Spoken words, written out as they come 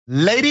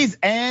Ladies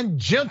and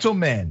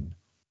gentlemen,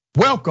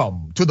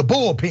 welcome to the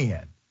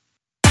Bullpen.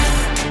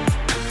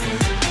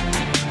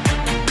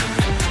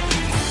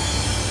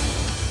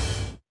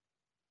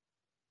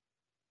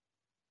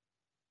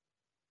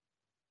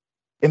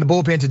 In the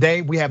bullpen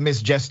today, we have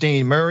Miss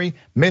Justine Murray,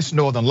 Miss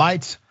Northern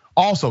Lights,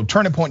 also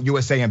Turning Point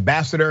USA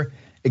ambassador,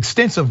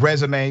 extensive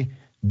resume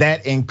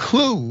that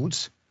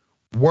includes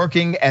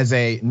working as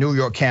a New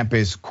York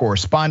campus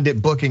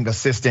correspondent, booking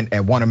assistant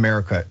at One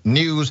America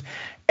News,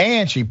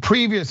 and she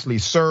previously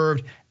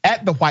served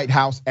at the White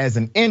House as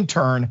an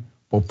intern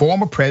for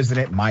former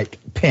President Mike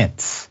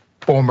Pence,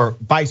 former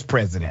Vice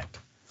President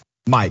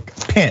Mike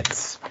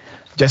Pence.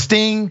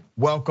 Justine,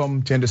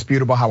 welcome to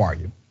Indisputable. How are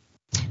you?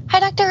 Hi,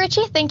 Dr.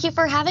 Richie. Thank you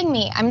for having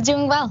me. I'm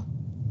doing well.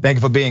 Thank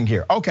you for being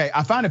here. Okay,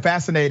 I find it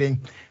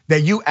fascinating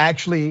that you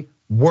actually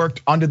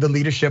worked under the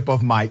leadership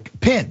of Mike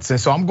Pence.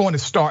 And so I'm going to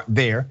start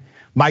there.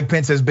 Mike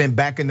Pence has been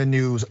back in the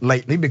news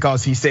lately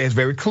because he says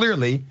very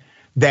clearly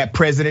that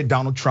President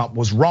Donald Trump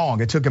was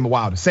wrong. It took him a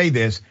while to say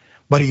this,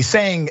 but he's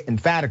saying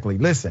emphatically,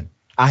 listen,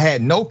 I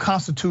had no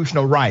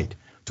constitutional right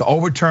to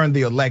overturn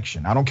the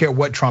election. I don't care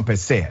what Trump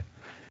has said.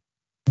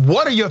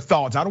 What are your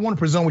thoughts? I don't want to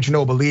presume what you know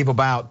or believe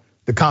about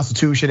the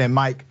Constitution and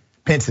Mike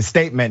Pence's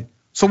statement.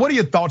 So what are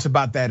your thoughts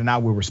about that? And I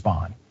will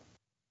respond.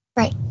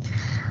 Right.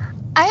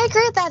 I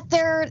agree that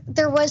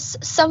there was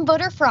some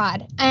voter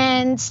fraud,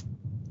 and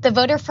the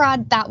voter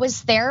fraud that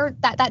was there,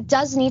 that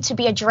does need to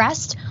be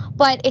addressed,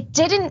 but it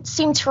didn't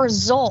seem to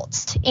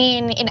result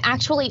in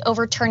actually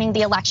overturning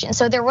the election.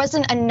 So there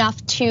wasn't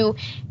enough to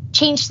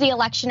change the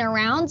election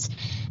around.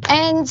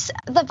 And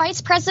the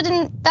vice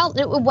president felt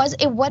it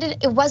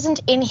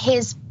wasn't in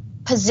his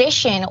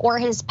position or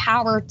his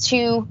power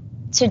to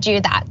do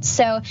that.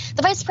 So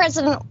the vice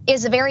president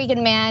is a very good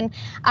man.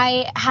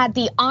 I had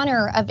the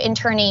honor of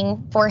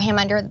interning for him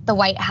under the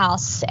White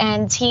House,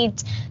 and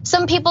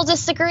some people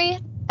disagree,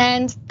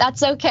 and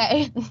that's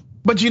okay.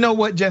 But you know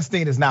what,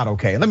 Justine, is not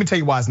okay. Let me tell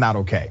you why it's not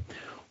okay.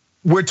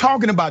 We're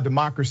talking about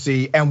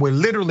democracy and we're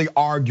literally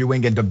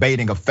arguing and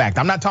debating a fact.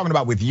 I'm not talking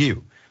about with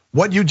you.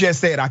 What you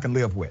just said, I can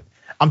live with.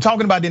 I'm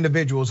talking about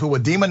individuals who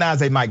would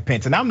demonize a Mike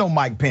Pence. And I'm no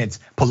Mike Pence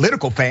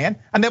political fan.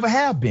 I never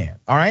have been,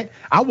 all right?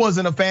 I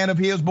wasn't a fan of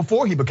his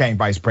before he became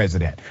vice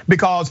president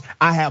because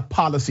I have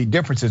policy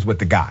differences with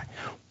the guy.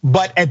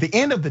 But at the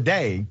end of the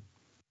day,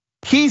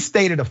 he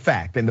stated a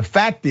fact. And the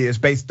fact is,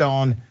 based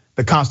on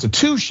the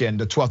Constitution,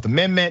 the 12th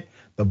Amendment,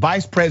 the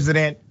vice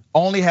president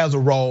only has a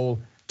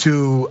role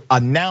to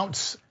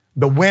announce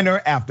the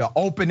winner after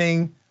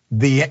opening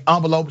the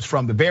envelopes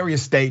from the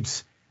various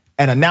states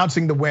and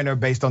announcing the winner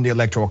based on the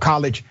Electoral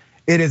College.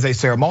 It is a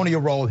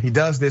ceremonial role. He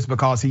does this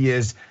because he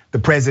is the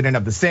president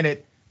of the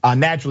Senate.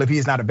 Naturally, if he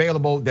is not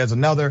available, there's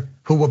another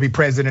who will be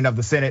president of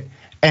the Senate.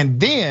 And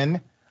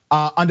then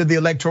under the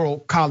Electoral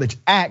College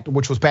Act,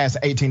 which was passed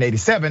in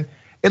 1887,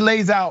 it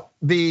lays out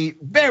the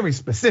very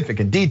specific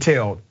and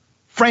detailed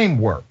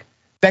framework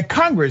that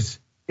Congress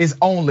is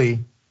only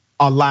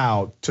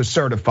allowed to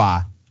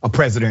certify a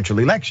presidential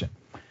election.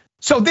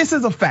 So this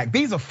is a fact.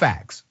 These are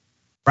facts,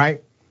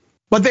 right?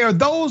 But there are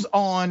those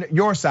on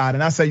your side,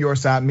 and I say your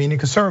side, meaning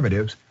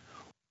conservatives,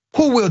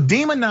 who will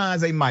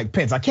demonize a Mike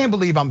Pence. I can't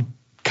believe I'm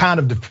kind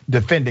of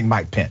defending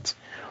Mike Pence,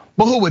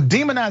 but who would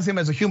demonize him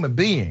as a human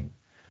being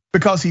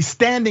because he's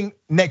standing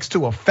next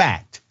to a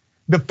fact.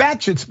 The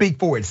fact should speak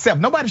for itself.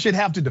 Nobody should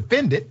have to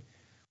defend it,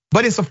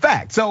 but it's a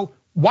fact. So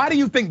why do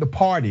you think the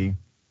party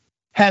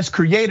has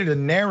created a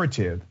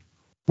narrative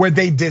where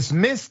they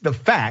dismiss the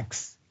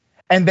facts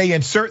and they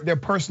insert their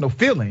personal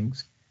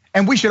feelings,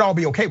 and we should all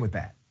be okay with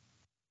that?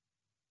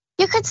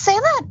 You could say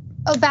that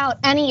about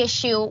any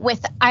issue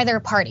with either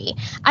party.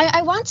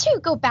 I want to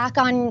go back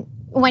on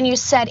when you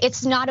said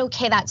it's not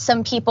okay that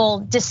some people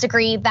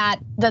disagree that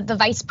the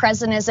vice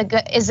president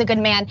is a good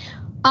man.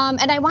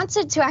 And I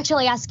wanted to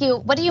actually ask you,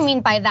 what do you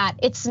mean by that?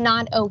 It's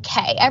not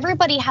okay.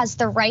 Everybody has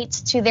the right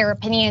to their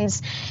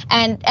opinions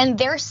and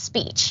their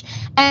speech.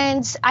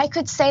 And I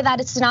could say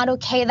that it's not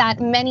okay that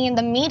many in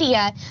the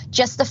media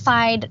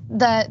justified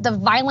the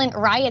violent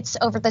riots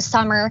over the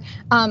summer,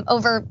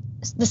 over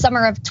the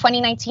summer of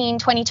 2019,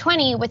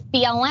 2020 with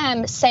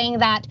BLM, saying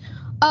that,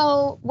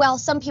 oh, well,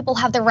 some people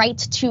have the right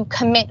to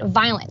commit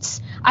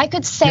violence. I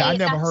could say I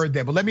never heard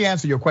that, but let me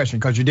answer your question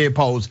because you did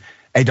pose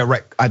a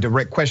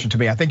direct question to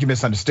me. I think you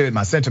misunderstood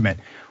my sentiment.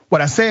 What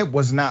I said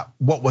was not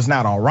what was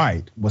not all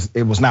right,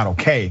 it was not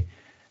okay.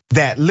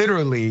 That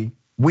literally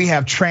we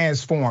have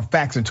transformed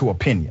facts into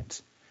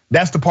opinions.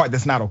 That's the part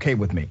that's not okay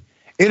with me.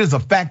 It is a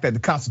fact that the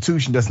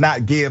Constitution does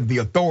not give the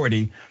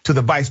authority to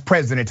the vice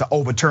president to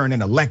overturn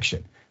an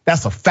election.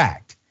 That's a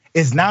fact.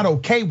 It's not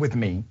okay with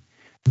me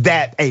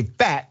that a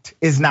fact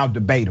is now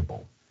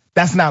debatable.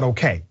 That's not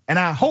okay. And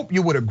I hope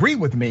you would agree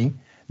with me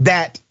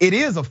that it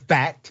is a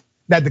fact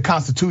that the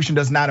Constitution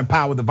does not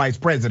empower the vice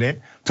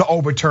president to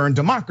overturn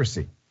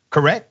democracy,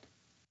 correct?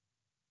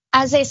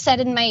 As I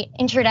said in my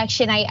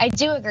introduction, I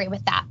do agree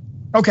with that.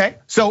 Okay,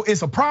 so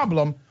it's a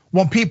problem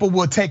when people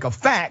will take a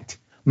fact,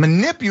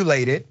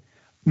 manipulate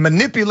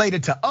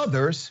it to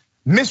others,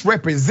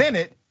 misrepresent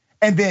it,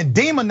 and then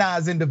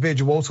demonize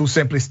individuals who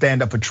simply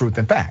stand up for truth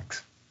and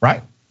facts,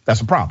 right?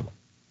 That's a problem.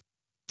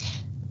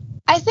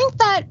 I think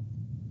that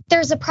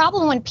there's a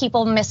problem when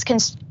people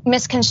misconstrue.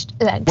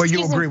 Well,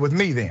 you agree with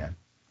me then?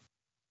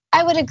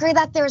 I would agree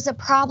that there's a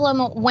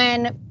problem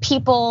when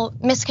people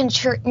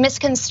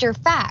misconstrue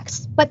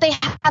facts, but they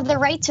have the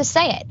right to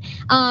say it.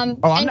 I'm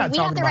not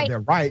talking about their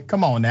right.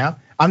 Come on now.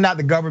 I'm not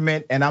the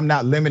government and I'm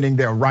not limiting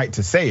their right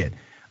to say it.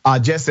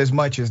 Just as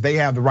much as they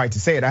have the right to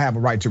say it, I have a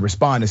right to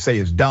respond and say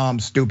it's dumb,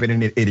 stupid,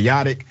 and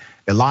idiotic,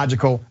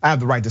 illogical. I have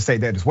the right to say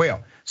that as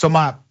well. So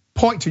my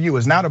point to you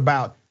is not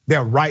about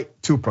their right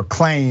to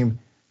proclaim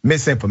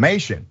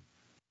misinformation,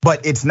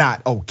 but it's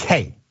not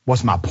okay.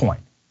 What's my point?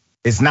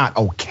 It's not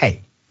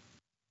okay.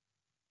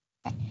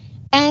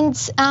 And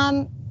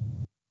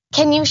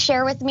can you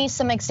share with me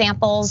some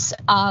examples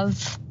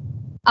of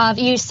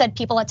you said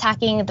people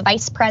attacking the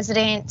vice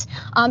president?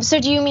 So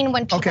do you mean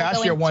when people? Okay,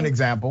 I'll share one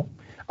example.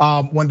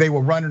 When they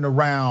were running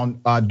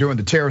around during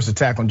the terrorist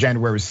attack on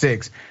January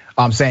 6th,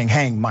 saying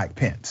hang Mike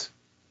Pence.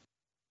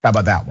 How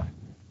about that one?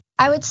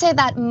 I would say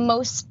that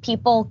most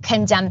people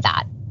condemn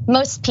that.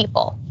 Most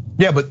people.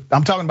 Yeah, but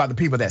I'm talking about the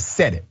people that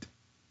said it.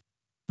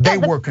 They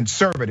were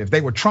conservative.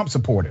 They were Trump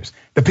supporters.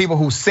 The people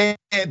who said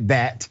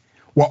that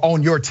were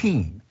on your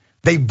team.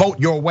 They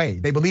vote your way.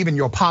 They believe in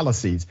your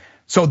policies.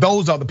 So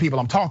those are the people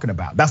I'm talking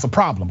about. That's a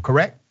problem,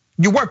 correct?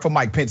 You work for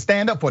Mike Pence.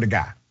 Stand up for the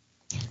guy.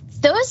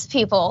 Those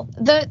people,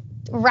 the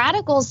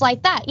radicals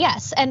like that,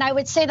 yes. And I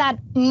would say that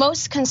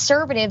most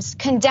conservatives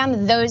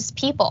condemn those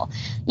people.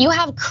 You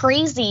have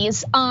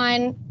crazies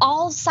on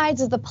all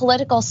sides of the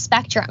political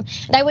spectrum.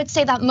 And I would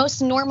say that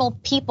most normal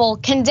people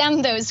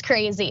condemn those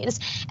crazies.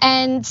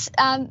 And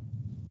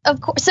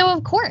of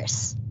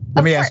course.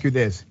 Let me ask you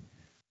this.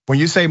 When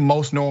you say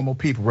most normal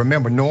people,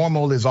 remember,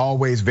 normal is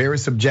always very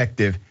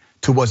subjective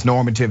to what's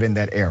normative in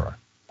that era.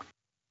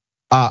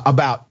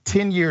 About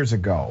 10 years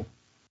ago,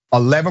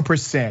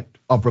 11%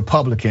 of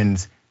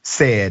Republicans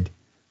said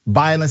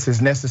violence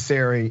is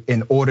necessary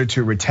in order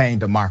to retain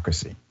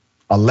democracy.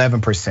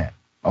 11%,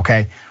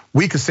 okay?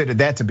 We consider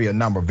that to be a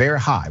number very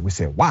high. We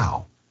said,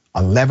 wow,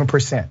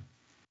 11%.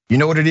 You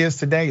know what it is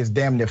today? It's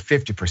damn near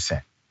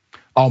 50%.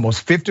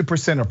 Almost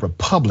 50% of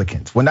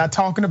Republicans. We're not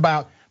talking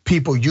about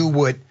people you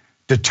would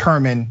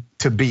determine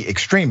to be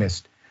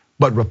extremists,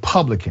 but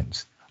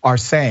Republicans are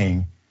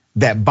saying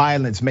that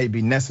violence may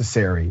be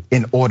necessary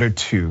in order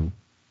to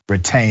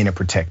retain and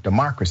protect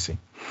democracy.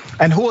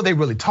 And who are they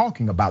really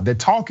talking about? They're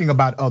talking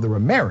about other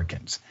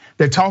Americans.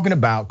 They're talking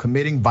about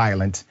committing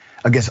violence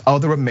against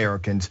other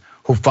Americans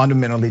who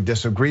fundamentally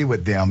disagree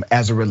with them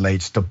as it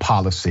relates to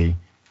policy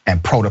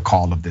and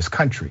protocol of this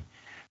country.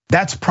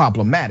 That's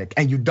problematic.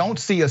 And you don't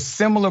see a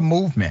similar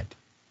movement.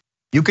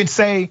 You can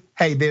say,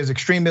 hey, there's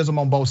extremism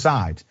on both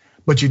sides,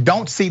 but you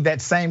don't see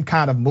that same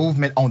kind of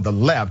movement on the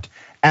left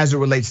as it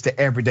relates to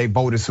everyday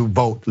voters who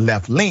vote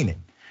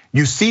left-leaning.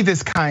 You see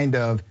this kind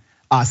of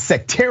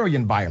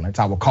sectarian violence,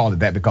 I will call it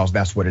that because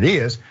that's what it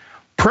is,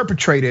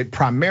 perpetrated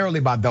primarily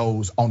by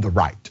those on the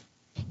right.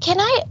 Can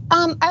I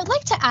would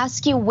like to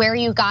ask you where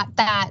you got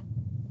that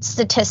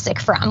statistic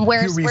from.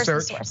 Where's the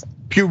source?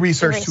 Pew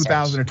Research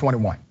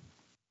 2021.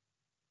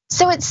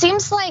 So it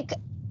seems like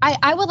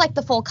I would like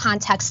the full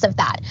context of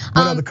that.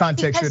 What other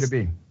context should it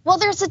be? Well,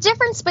 there's a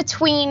difference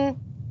between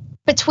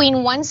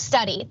one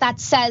study that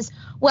says,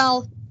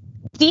 well,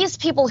 these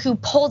people who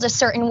polled a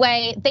certain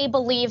way, they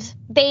believe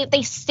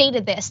they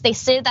stated this. They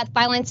stated that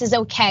violence is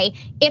okay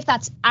if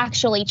that's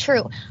actually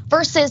true,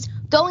 versus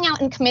going out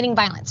and committing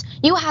violence.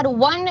 You had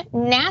one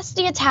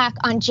nasty attack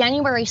on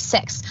January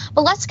 6th,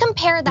 but let's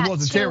compare that. It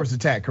was a terrorist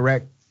attack,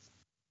 correct?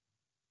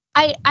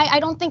 I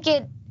don't think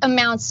it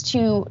amounts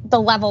to the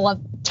level of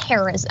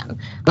terrorism.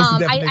 What's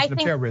the definition of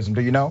terrorism?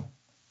 Do you know?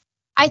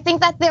 I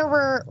think that there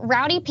were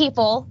rowdy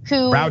people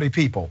who. Rowdy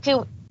people.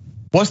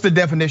 What's the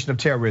definition of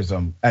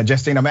terrorism?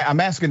 Justine, I'm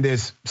asking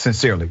this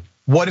sincerely.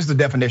 What is the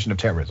definition of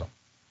terrorism?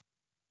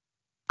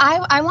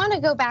 I want to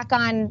go back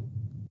on,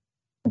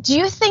 do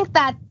you think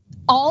that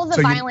all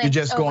the violence. You're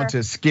just going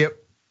to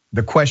skip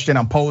the question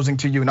I'm posing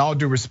to you. In all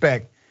due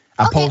respect,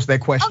 I posed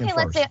that question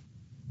first.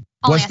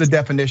 What's the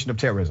definition of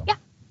terrorism? Yeah.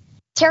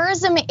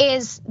 Terrorism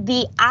is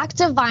the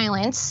act of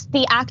violence,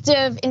 the act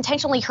of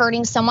intentionally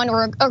hurting someone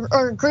or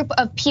a group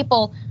of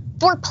people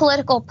for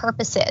political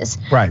purposes.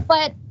 Right.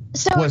 But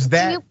so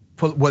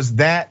was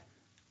that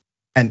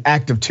an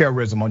act of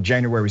terrorism on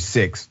January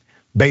 6th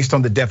based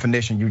on the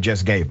definition you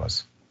just gave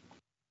us?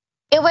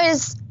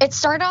 It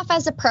started off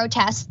as a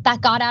protest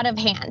that got out of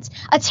hand.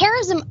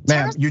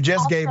 Ma'am, you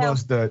just gave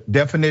us the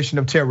definition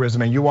of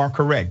terrorism, and you are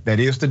correct.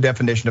 That is the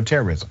definition of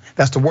terrorism.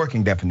 That's the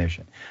working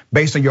definition.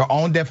 Based on your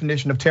own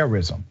definition of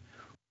terrorism,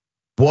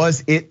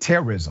 was it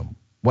terrorism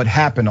what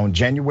happened on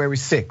January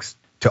 6th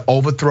to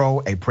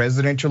overthrow a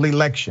presidential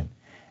election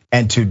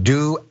and to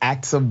do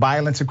acts of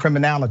violence and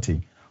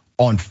criminality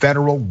on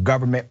federal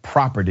government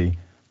property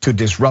to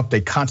disrupt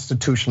a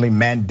constitutionally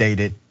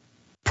mandated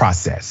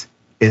process?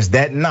 Is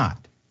that not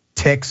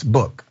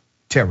textbook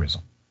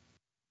terrorism?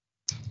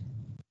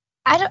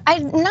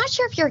 I'm not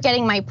sure if you're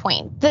getting my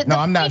point. No,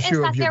 I'm not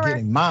sure if you're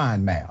getting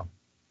mine, ma'am.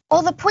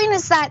 Well, the point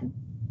is that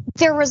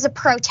there was a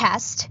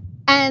protest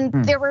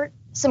and there were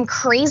some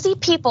crazy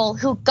people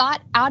who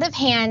got out of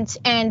hand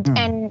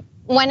and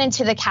went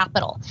into the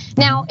Capitol.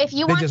 Now, if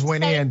you want they just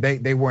went in,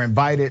 they were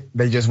invited,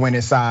 they just went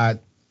inside,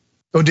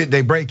 or did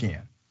they break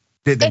in?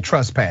 Did they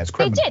trespass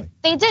criminally?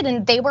 They did,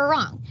 and they were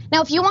wrong.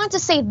 Now, if you want to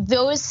say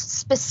those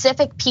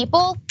specific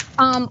people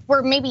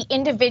were maybe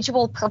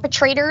individual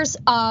perpetrators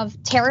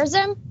of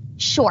terrorism,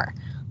 sure.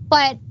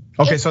 But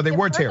okay, so they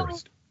were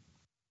terrorists.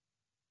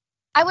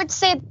 I would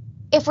say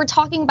if we're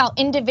talking about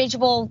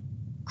individual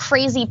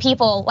crazy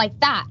people like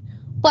that,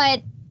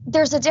 but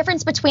there's a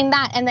difference between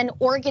that and then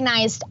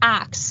organized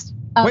acts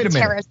of terrorism.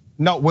 Wait a minute.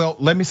 No, well,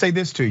 let me say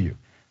this to you.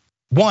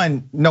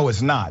 One, no,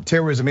 it's not.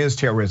 Terrorism is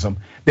terrorism.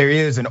 There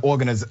is an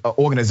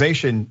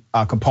organization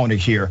component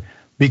here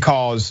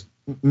because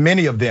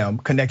many of them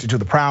connected to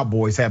the Proud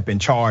Boys have been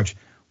charged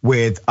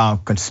with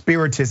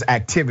conspirators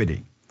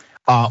activity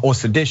or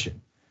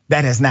sedition.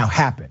 That has now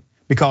happened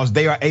because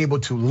they are able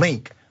to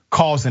link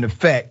cause and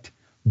effect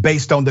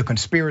based on the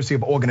conspiracy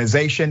of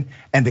organization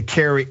and the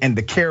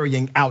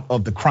carrying out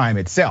of the crime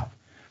itself.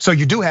 So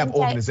you do have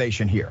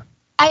organization here.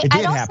 It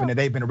did happen, and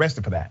they've been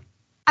arrested for that.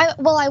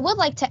 Well, I would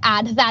like to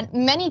add that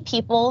many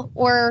people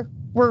were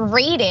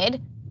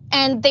raided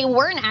and they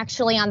weren't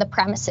actually on the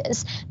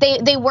premises.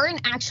 They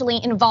weren't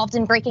actually involved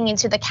in breaking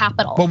into the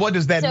Capitol. But what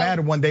does that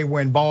matter when they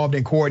were involved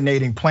in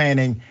coordinating,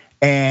 planning,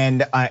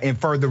 and in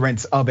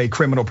furtherance of a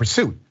criminal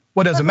pursuit?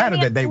 What does it matter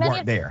that they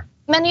weren't there?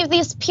 Many of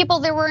these people,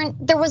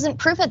 there wasn't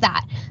proof of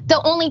that.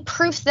 The only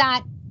proof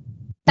that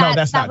no,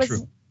 that's not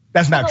true.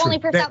 That's not true.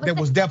 There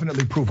was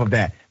definitely proof of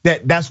that.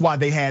 That's why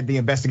they had the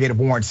investigative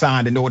warrant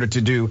signed in order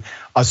to do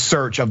a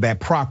search of that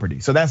property.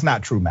 So that's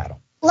not true, madam.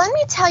 Let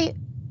me tell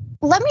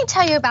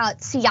you about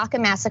Siaka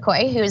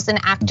Massaquoi, who's an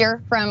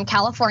actor from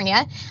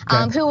California,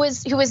 who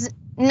was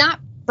not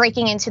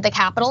breaking into the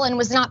Capitol and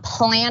was not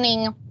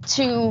planning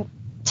to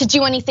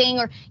do anything,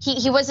 or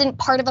he wasn't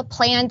part of a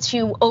plan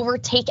to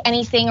overtake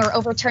anything or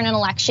overturn an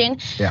election.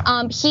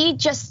 Yeah. He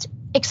just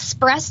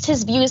expressed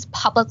his views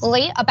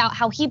publicly about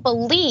how he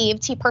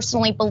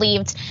personally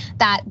believed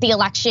that the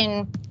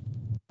election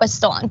was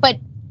stolen. But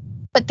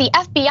the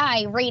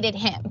FBI raided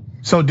him.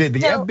 So did the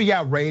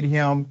FBI raid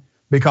him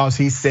because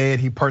he said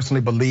he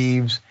personally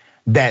believes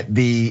that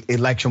the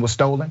election was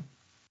stolen?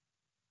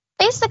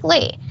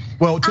 Basically.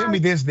 Well, tell me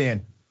this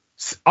then.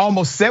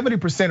 Almost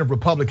 70% of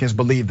Republicans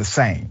believe the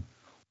same.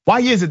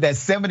 Why is it that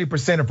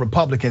 70% of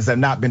Republicans have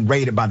not been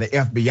raided by the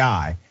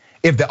FBI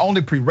if the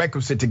only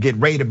prerequisite to get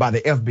raided by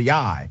the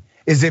FBI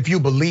is if you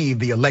believe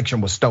the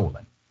election was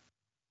stolen?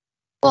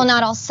 Well,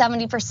 not all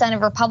 70%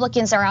 of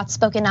Republicans are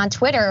outspoken on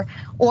Twitter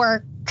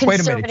or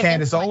conservative. Wait a minute,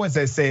 Candace Owens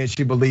has said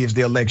she believes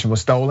the election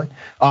was stolen.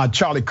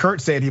 Charlie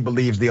Kirk said he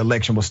believes the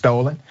election was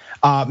stolen.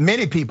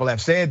 Many people have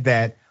said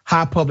that.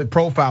 High public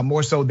profile,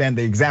 more so than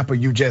the example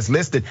you just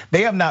listed.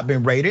 They have not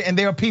been raided, and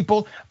there are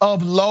people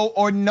of low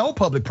or no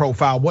public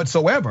profile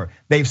whatsoever.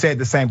 They've said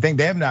the same thing.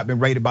 They have not been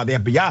raided by the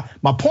FBI.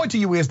 My point to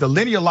you is the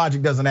linear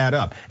logic doesn't add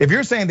up. If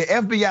you're saying the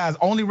FBI is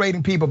only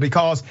raiding people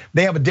because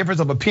they have a difference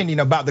of opinion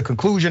about the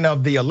conclusion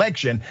of the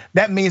election,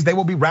 that means they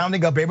will be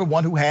rounding up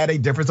everyone who had a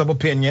difference of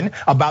opinion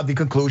about the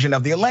conclusion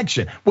of the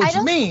election, which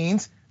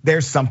means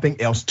there's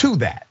something else to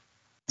that.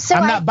 So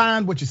I'm not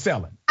buying what you're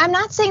selling. I'm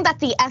not saying that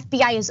the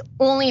FBI is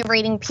only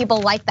raiding people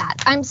like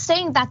that. I'm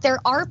saying that there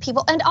are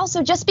people, and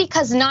also just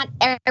because not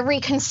every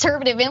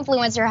conservative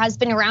influencer has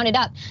been rounded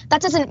up,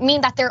 that doesn't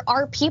mean that there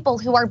are people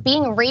who are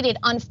being raided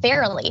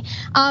unfairly.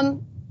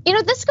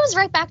 This goes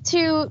right back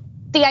to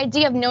the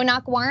idea of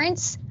no-knock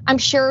warrants. I'm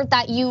sure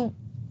that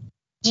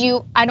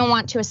I don't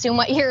want to assume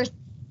what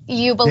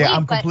you believe. Yeah,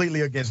 I'm completely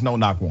against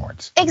no-knock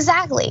warrants.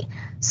 Exactly.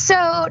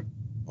 So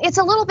it's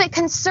a little bit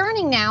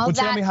concerning now. Well,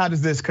 tell me, how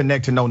does this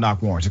connect to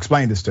no-knock warrants?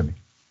 Explain this to me.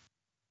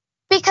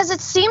 Because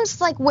it seems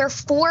like we're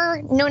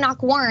for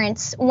no-knock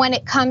warrants when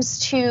it comes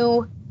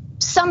to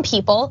some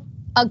people,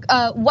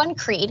 one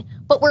creed,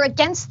 but we're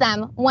against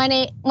them when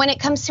it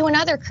comes to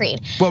another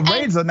creed. Well,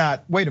 raids are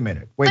not. Wait a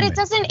minute. It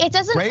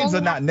doesn't. Raids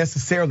are not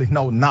necessarily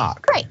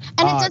no-knock. Right,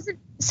 and it doesn't.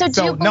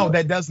 So no,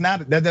 that does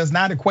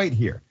not equate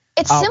here.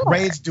 It's similar.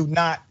 Raids do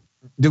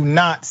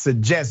not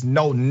suggest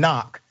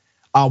no-knock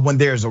when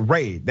there's a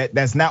raid.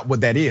 That's not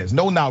what that is.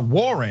 No-knock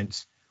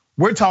warrants.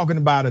 We're talking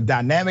about a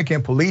dynamic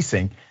in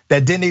policing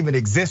that didn't even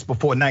exist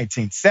before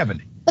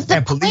 1970.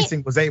 And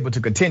policing was able to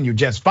continue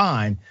just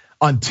fine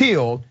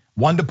until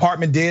one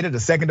department did it, the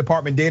second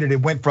department did it.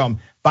 It went from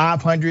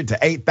 500 to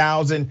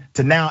 8,000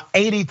 to now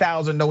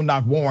 80,000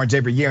 no-knock warrants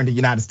every year in the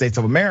United States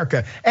of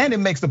America. And it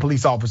makes the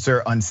police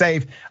officer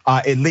unsafe.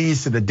 It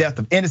leads to the death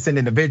of innocent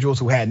individuals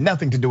who had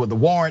nothing to do with the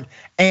warrant,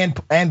 and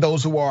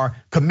those who are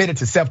committed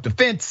to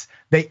self-defense.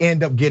 They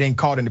end up getting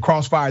caught in the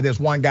crossfire. There's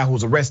one guy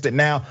who's arrested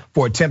now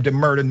for attempted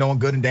murder, knowing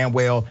good and damn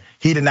well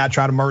he did not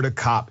try to murder a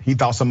cop. He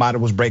thought somebody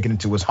was breaking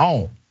into his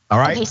home. All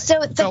right. Okay,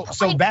 so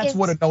that's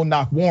what a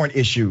no-knock warrant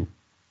issue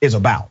is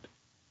about.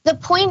 The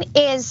point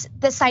is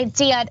this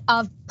idea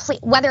of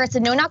whether it's a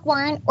no-knock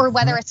warrant or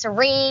whether it's a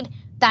raid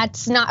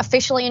that's not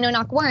officially a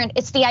no-knock warrant.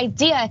 It's the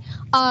idea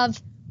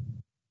of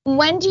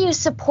when do you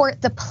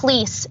support the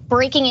police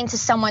breaking into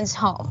someone's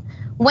home?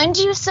 When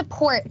do you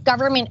support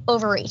government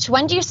overreach?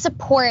 When do you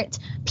support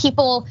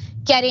people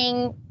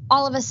getting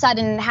all of a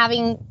sudden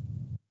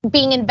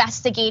being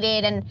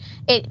investigated and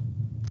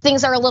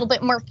things are a little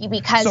bit murky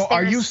because So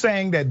are you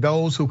saying that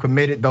those who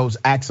committed those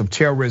acts of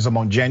terrorism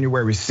on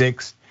January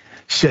 6th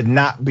should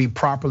not be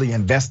properly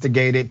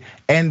investigated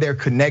and their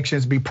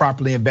connections be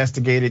properly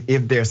investigated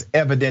if there's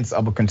evidence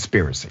of a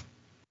conspiracy?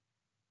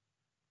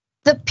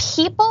 The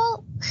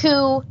people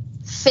who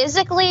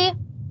physically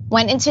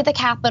went into the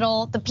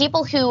Capitol, the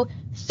people who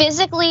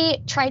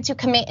physically tried to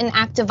commit an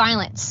act of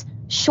violence,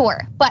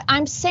 sure. But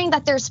I'm saying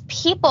that there's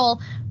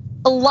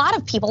a lot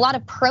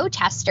of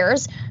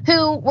protesters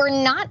who were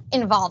not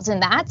involved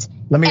in that.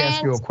 Let me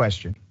ask you a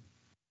question.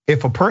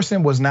 If a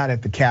person was not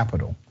at the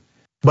Capitol,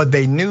 but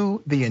they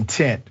knew the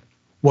intent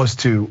was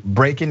to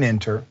break and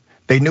enter,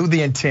 they knew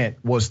the intent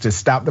was to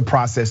stop the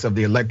process of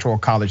the Electoral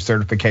College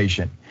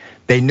certification.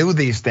 They knew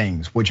these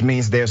things, which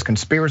means there's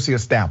conspiracy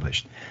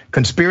established.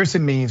 Conspiracy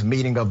means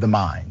meeting of the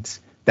minds.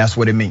 That's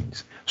what it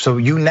means. So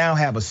you now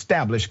have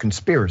established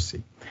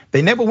conspiracy.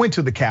 They never went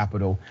to the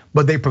Capitol,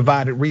 but they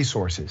provided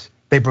resources.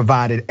 They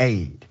provided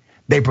aid.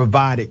 They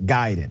provided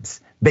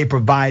guidance. They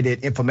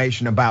provided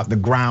information about the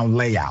ground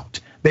layout.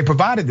 They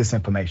provided this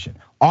information.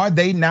 Are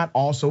they not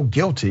also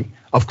guilty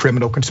of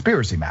criminal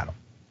conspiracy, madam?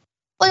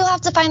 Well, you'll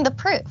have to find the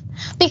proof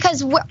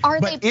because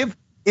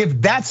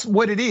if that's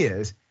what it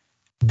is,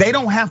 they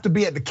don't have to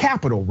be at the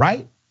Capitol,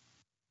 right?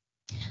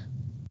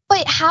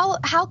 But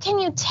how can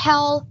you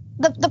tell?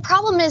 The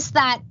problem is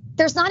that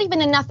there's not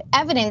even enough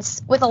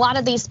evidence with a lot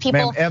of these people.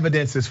 Ma'am,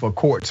 evidence is for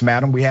courts,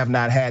 madam. We have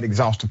not had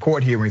exhaustive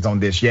court hearings on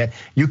this yet.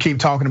 You keep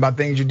talking about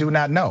things you do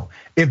not know.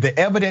 If the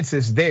evidence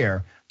is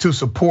there to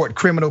support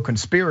criminal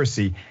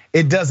conspiracy,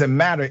 it doesn't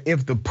matter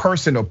if the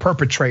person or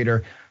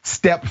perpetrator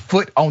stepped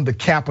foot on the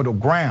Capitol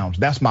grounds.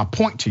 That's my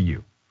point to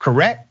you,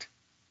 correct?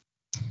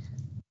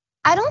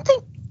 I don't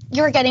think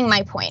you're getting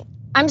my point.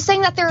 I'm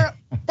saying that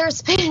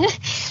there's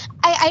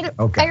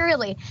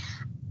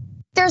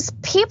there's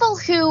people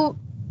who,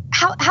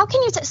 how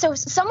can you, so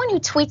someone who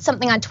tweets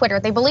something on Twitter,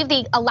 they believe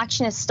the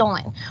election is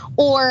stolen,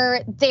 or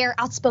they're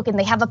outspoken,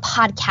 they have a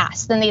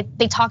podcast, then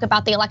they talk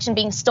about the election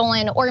being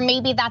stolen, or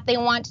maybe that they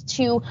want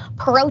to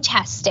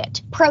protest.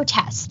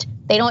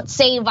 They don't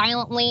say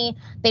violently,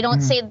 they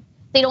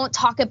don't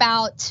talk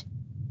about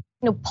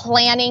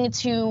planning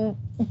to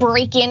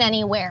break in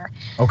anywhere.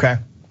 Okay.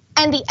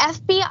 And the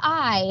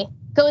FBI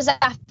goes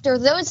after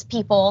those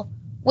people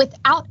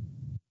without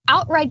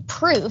outright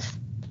proof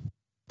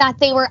that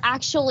they were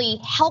actually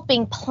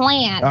helping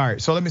plan. All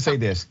right, so let me say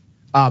this.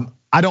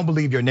 I don't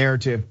believe your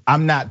narrative.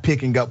 I'm not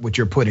picking up what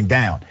you're putting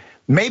down.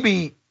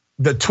 Maybe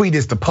the tweet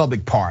is the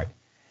public part,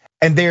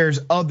 and there's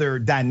other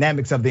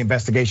dynamics of the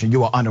investigation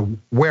you are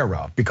unaware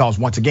of, because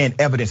once again,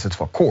 evidence is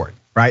for court,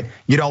 right?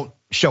 You don't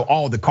show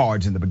all the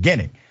cards in the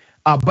beginning.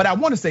 But I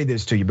want to say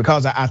this to you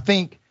because I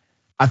think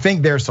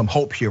there's some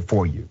hope here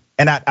for you.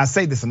 And I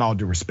say this in all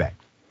due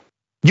respect.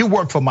 You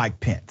work for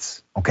Mike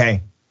Pence,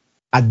 okay?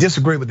 I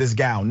disagree with this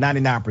guy on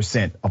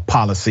 99% of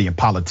policy and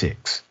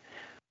politics.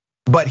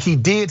 But he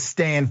did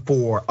stand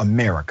for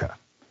America.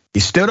 He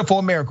stood up for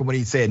America when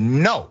he said,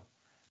 no,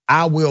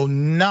 I will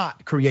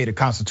not create a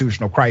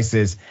constitutional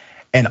crisis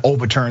and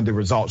overturn the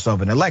results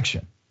of an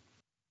election.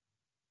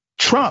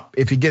 Trump,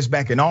 if he gets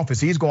back in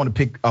office, he's going to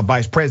pick a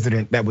vice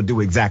president that would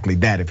do exactly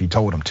that if he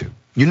told him to.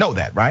 You know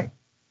that, right?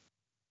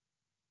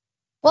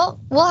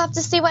 Well, we'll have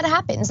to see what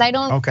happens.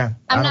 Okay.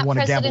 I don't want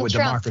to gamble with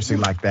democracy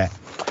like that.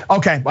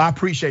 Okay, well, I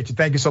appreciate you.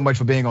 Thank you so much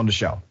for being on the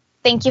show.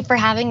 Thank you for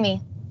having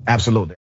me. Absolutely.